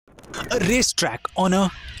a racetrack on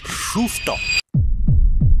a rooftop.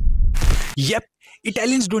 Yep,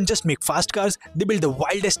 Italians don't just make fast cars, they build the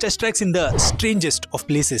wildest test tracks in the strangest of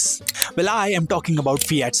places. Well, I am talking about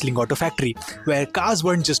Fiat's Lingotto factory, where cars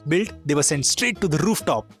weren't just built, they were sent straight to the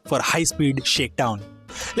rooftop for a high-speed shakedown.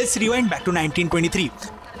 Let's rewind back to 1923.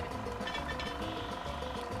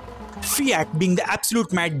 Fiat, being the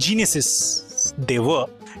absolute mad geniuses they were,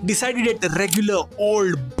 decided that the regular,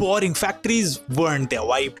 old, boring factories weren't their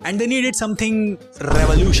vibe and they needed something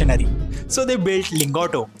revolutionary. So they built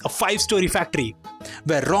Lingotto, a 5-story factory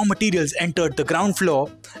where raw materials entered the ground floor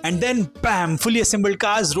and then bam, fully assembled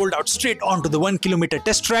cars rolled out straight onto the 1-kilometer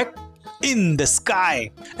test track in the sky.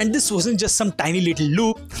 And this wasn't just some tiny little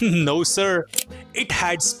loop, no sir, it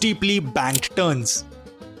had steeply banked turns.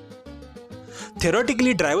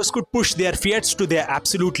 Theoretically, drivers could push their Fiats to their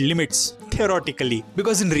absolute limits. Theoretically.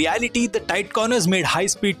 Because in reality, the tight corners made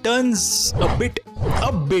high-speed turns a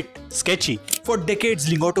bit sketchy. For decades,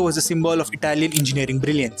 Lingotto was a symbol of Italian engineering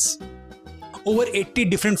brilliance. Over 80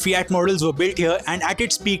 different Fiat models were built here, and at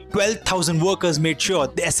its peak, 12,000 workers made sure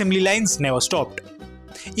the assembly lines never stopped.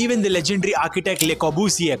 Even the legendary architect Le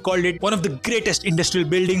Corbusier called it one of the greatest industrial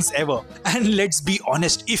buildings ever. And let's be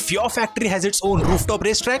honest, if your factory has its own rooftop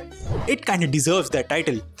racetrack, it kinda deserves that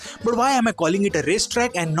title. But why am I calling it a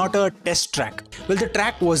racetrack and not a test track? Well, the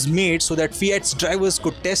track was made so that Fiat's drivers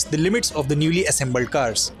could test the limits of the newly assembled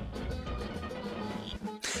cars.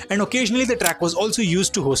 And occasionally the track was also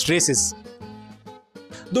used to host races,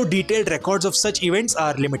 though detailed records of such events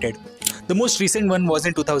are limited. The most recent one was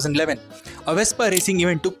in 2011. A Vespa racing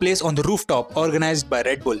event took place on the rooftop organized by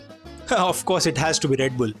Red Bull. Of course it has to be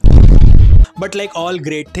Red Bull. But like all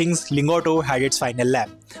great things, Lingotto had its final lap.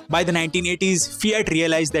 By the 1980s, Fiat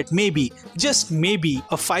realized that maybe, just maybe,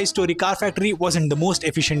 a 5-story car factory wasn't the most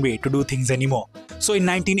efficient way to do things anymore. So in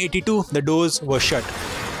 1982, the doors were shut.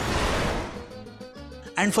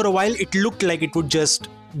 And for a while it looked like it would just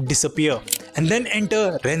disappear. And then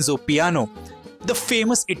enter Renzo Piano. The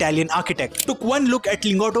famous Italian architect took one look at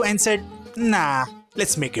Lingotto and said, nah,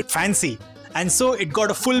 let's make it fancy. And so it got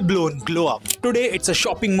a full-blown glow-up. Today it's a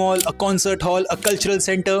shopping mall, a concert hall, a cultural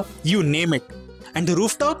center, you name it. And the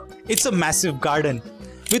rooftop? It's a massive garden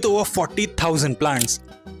with over 40,000 plants.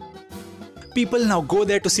 People now go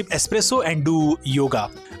there to sip espresso and do yoga,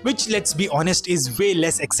 which, let's be honest, is way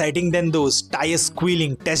less exciting than those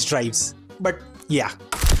tire-squealing test drives. But yeah.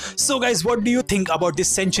 So guys, what do you think about this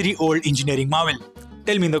century-old engineering marvel?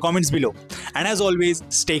 Tell me in the comments below. And as always,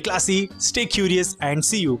 stay classy, stay curious, and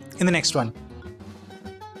see you in the next one.